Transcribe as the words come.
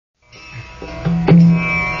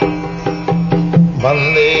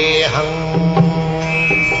Vandeham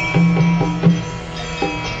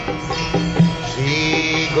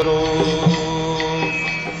Sri Guru.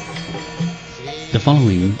 The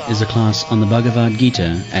following is a class on the Bhagavad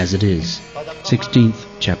Gita as it is, 16th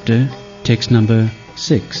chapter, text number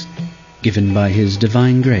 6, given by His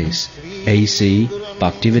Divine Grace, A.C.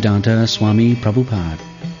 Bhaktivedanta Swami Prabhupada,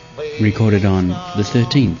 recorded on the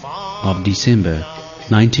 13th of December,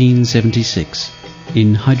 1976,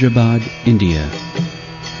 in Hyderabad, India.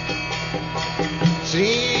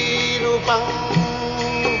 Sri Rupam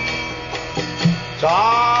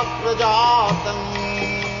Chakrajatam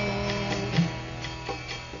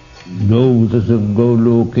Dvautasya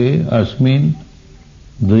goloke asmin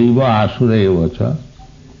daiva asura evacha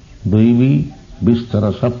daivi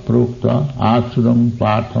vistarasa prokta asuram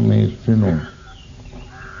pathamestino.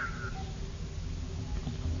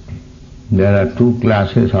 There are two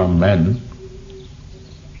classes of men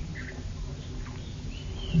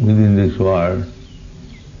within this world,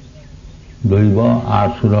 daiva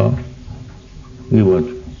asura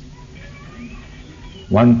evacha.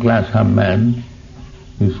 One class of men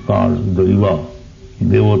is called Daiva,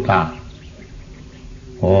 Devata,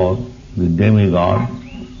 or the demigod,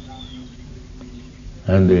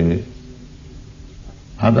 and the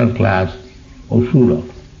other class, Asura.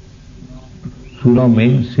 Sura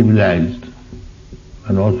means civilized,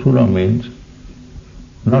 and Asura means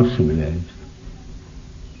not civilized.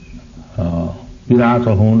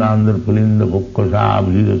 Pirata Hunandra Pulinda Bukkasa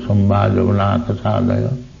Abhira Samba Javanata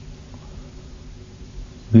Sadaya.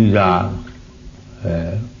 These are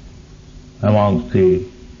amongst the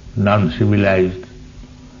non-civilized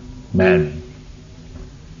men.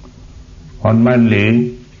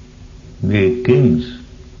 Formerly, the kings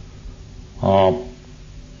of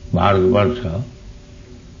Bharatvarsha,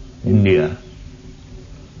 India,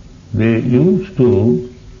 they used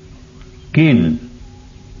to kill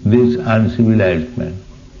these uncivilized men.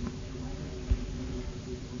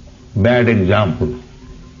 Bad example.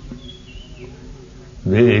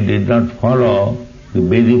 They did not follow the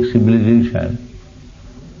Vedic civilization.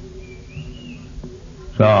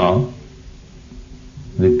 So,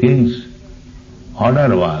 the king's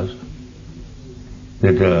order was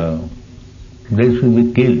that they should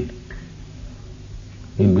be killed.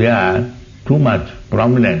 If they are too much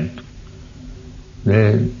prominent,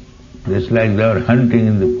 it's like they are hunting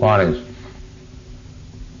in the forest.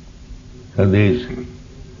 So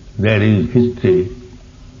there is history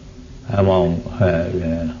about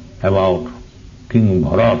King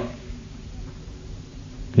Bharat.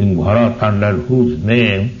 King Bharat, under whose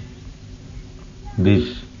name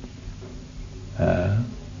this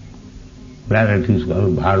planet is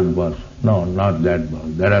called Bharatvarsha. No, not that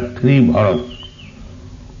Bharat. There are three Bharats.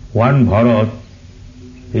 One Bharat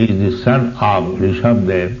is the son of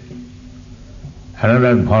Rishabdev.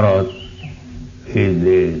 Another Bharat is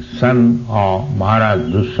the son of Maharaj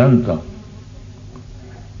Dushyanta.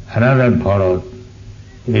 Another Bharat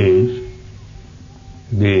is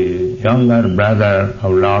the younger brother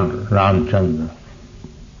of Lord Ramchandra.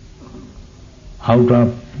 Out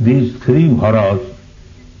of these three Bharats,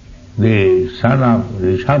 the son of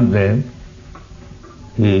Rishabdev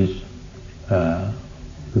is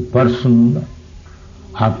the person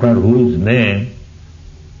after whose name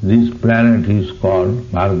this planet is called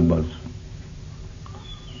Bharatvarsha.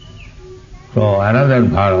 So another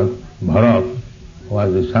Bharat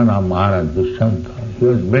was the son of Maharaj Dushyanta. He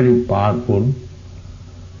was very powerful,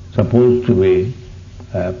 supposed to be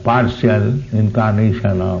a partial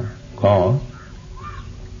incarnation of God.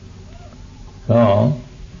 So,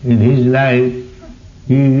 in his life,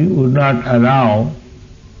 he would not allow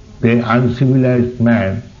the uncivilized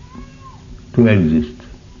man to exist.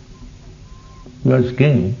 He was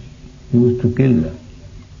king, he used to kill them.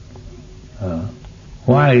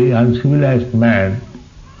 Why uncivilized man,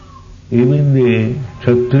 even the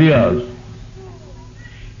Kshatriyas,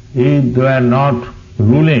 if they are not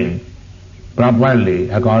ruling properly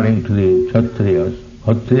according to the Kshatriyas,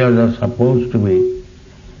 Kshatriyas are supposed to be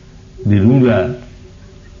the ruler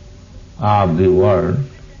of the world,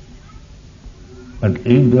 but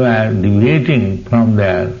if they are deviating from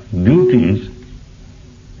their duties,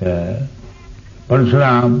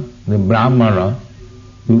 Parsuram, the Brahmana,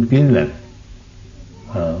 would kill them.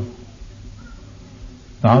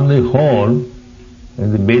 On the whole,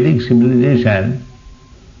 in the Vedic civilization,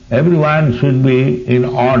 everyone should be in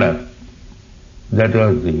order. That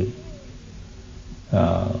was the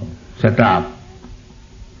setup.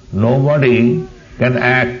 Nobody can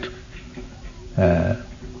act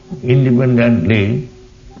independently,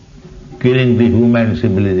 killing the human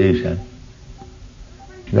civilization.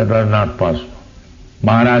 That was not possible.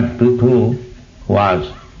 Maharaj Prithu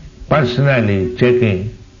was personally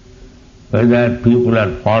checking whether people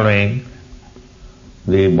are following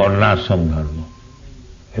the varnashram dharma.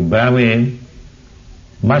 A Brahmin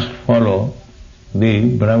must follow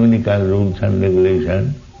the Brahminical rules and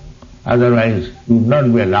regulations, otherwise he would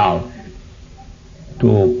not be allowed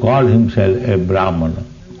to call himself a Brahmana.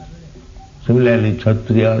 Similarly,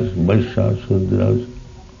 Kshatriyas, Vaishyas, Shudras.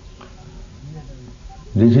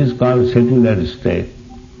 This is called secular state.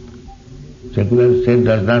 Secular state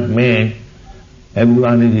does not mean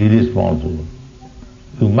everyone is irresponsible.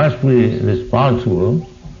 You must be responsible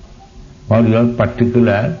for your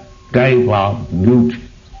particular type of duty.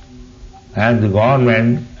 And the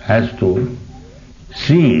government has to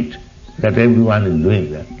see it that everyone is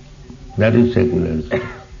doing that. That is secular state.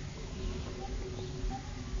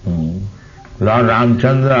 Lord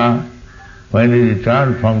Ramchandra, when he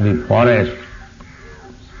returned from the forest,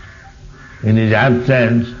 in his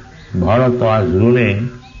absence, Bharat was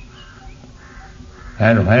ruling,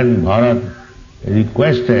 and when Bharat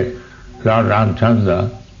requested Lord Ramchandra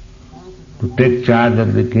to take charge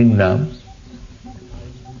of the kingdom,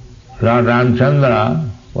 Lord Ramchandra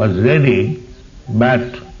was ready,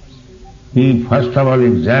 but he first of all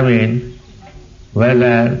examined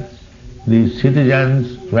whether the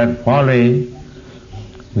citizens were following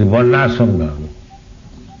the varnashram dharma.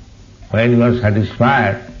 When he was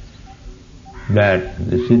satisfied that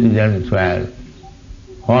the citizens were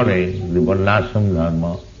following the varnashram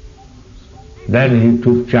dharma, then he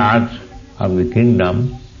took charge of the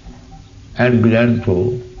kingdom and began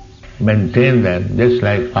to maintain them just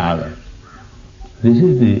like father. This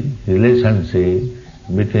is the relationship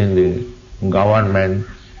between the government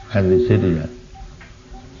and the citizen.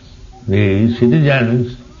 The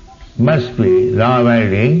citizens must be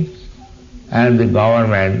law-abiding and the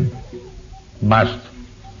government must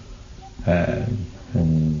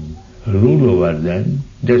rule over them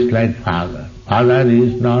just like father. Father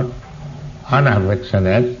is not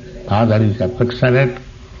unaffectionate, father is affectionate,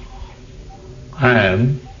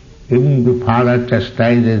 and even the father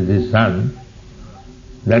chastises the son,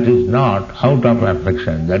 that is not out of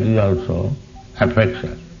affection, that is also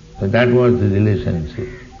affection. So that was the relationship.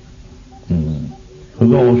 So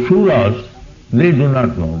the Asuras, they do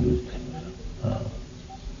not know these things.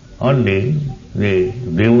 Only the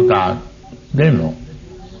Devatas, they know.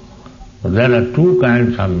 So there are two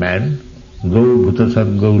kinds of men, Gau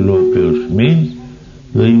Bhutasargau Lokesmi,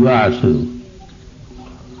 Daiva Asura.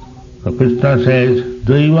 So Krishna says,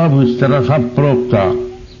 Daiva Vistarasa Prokta.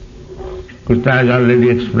 Krishna has already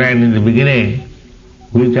explained in the beginning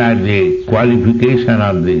which are the qualification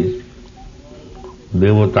of the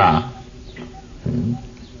Devata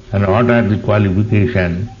and what are the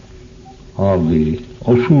qualification of the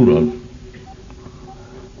Asuras.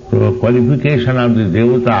 So qualification of the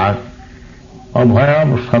Devatas,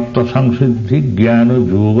 Abhayam Sattva Samsiddhi Jnana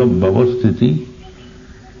Yoga Bhavastiti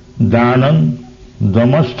Danam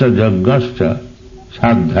Damasta Jaggascha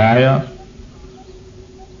Sadhyaya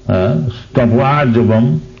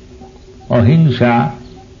Stapvajavam Ahimsa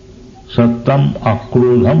Sattam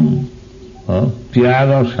Akrodham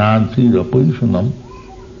Tyaga Shanti Rapaishanam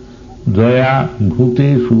Daya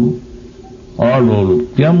Bhuteshu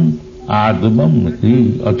Alolutyam Adamam Hi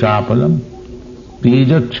Achapalam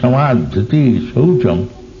Teja Chamadhati Saucham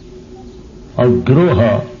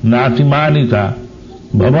Agroha Natimanita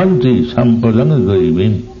Bhavanti Sampadana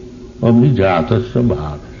Daivin Abhijatasya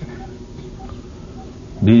Bhava.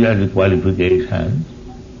 These are the qualifications.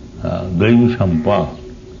 Daiva Sampa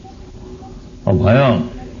Abhayam.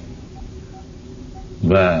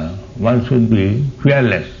 One should be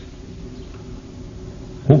fearless.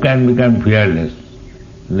 Who can become fearless?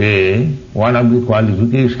 One of the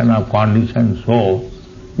qualification of conditioned soul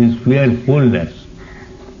is fearfulness.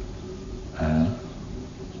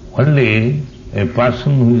 Only a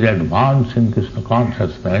person who is advanced in Krishna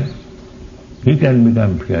consciousness, he can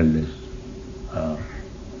become fearless.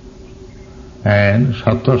 And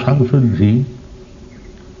Sattva Samsiddhi,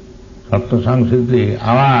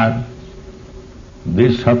 our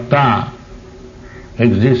this Sattva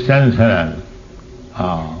existential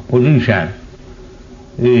position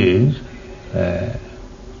is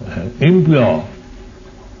impure,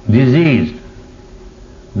 diseased,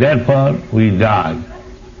 therefore we die.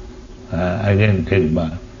 Again take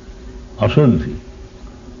birth. Asuddhi.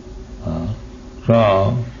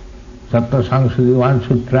 So, Sattva Samsiddhi, one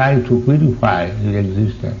should try to purify his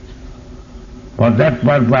existence. For that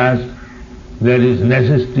purpose, there is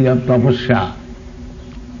necessity of tapasya.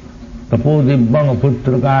 Tapo dibbang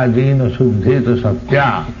putraka jena suddheta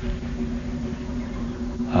satya.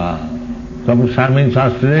 So Tapasya means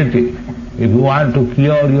austerity. If you want to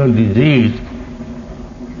cure your disease,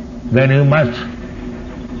 then you must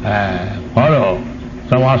follow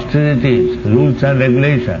some austerities, rules and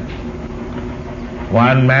regulations.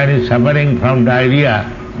 One man is suffering from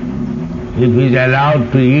diarrhea. If he is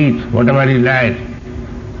allowed to eat whatever he likes,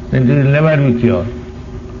 then it will never be cured.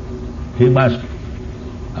 He must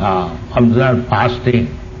observe fasting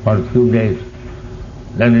for a few days,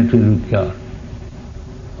 then it will be cured.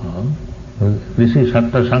 This is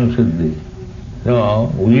Sattva Samsiddhi.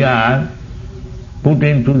 So we are put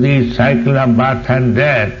into this cycle of birth and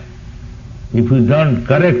death. If we don't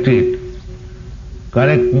correct it,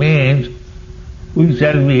 correct means we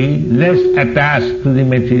shall be less attached to the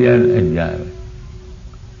material enjoyment.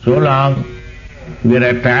 So long we are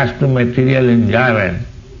attached to material enjoyment,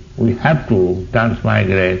 we have to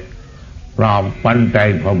transmigrate from one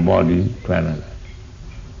type of body to another.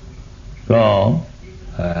 So,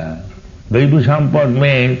 Daiva Sampad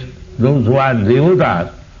means those who are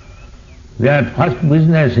devatas, their first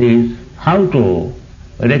business is how to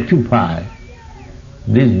rectify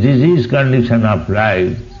this disease condition of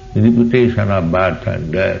life, repetition of birth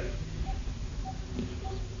and death.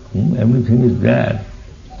 Everything is there.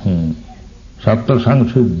 Sattva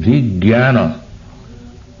Samsiddhi Jnana.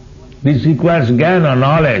 This requires jnana,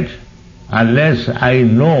 knowledge. Unless I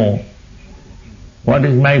know what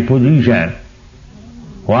is my position,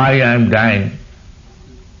 why I am dying,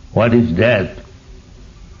 what is death,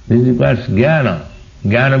 this requires jnana.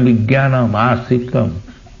 Jnana vijnana masikam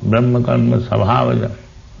brahma karma sabhavaya.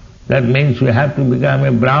 That means you have to become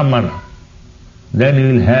a brahmana. Then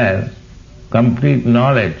you will have complete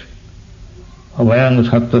knowledge. Avayang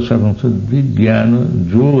sattva samsiddhi jnana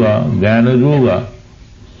yoga, jnana yoga.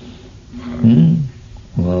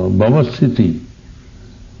 Bhavasthiti,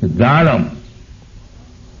 dhanam.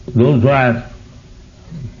 Those who are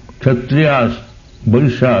Kshatriyas,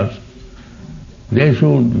 Vaishyas, they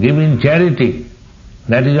should give in charity.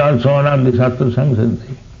 That is also one of the Sattva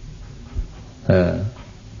Samsiddhi.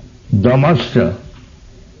 Damasya,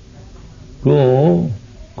 to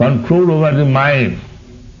control over the mind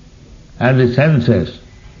and the senses.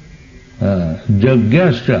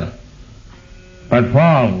 Yagyasya,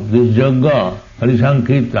 perform this Yagya,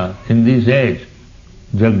 Harisankirtan in this age.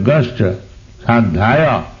 Yagyasya,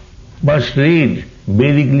 Sadhaya, must read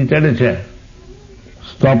Vedic literature.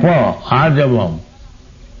 Stapa, Arjavam,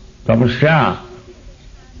 Tapasya,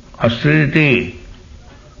 austerity,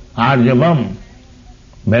 Arjavam,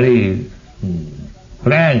 very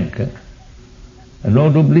frank,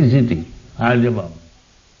 no duplicity, Arjavam.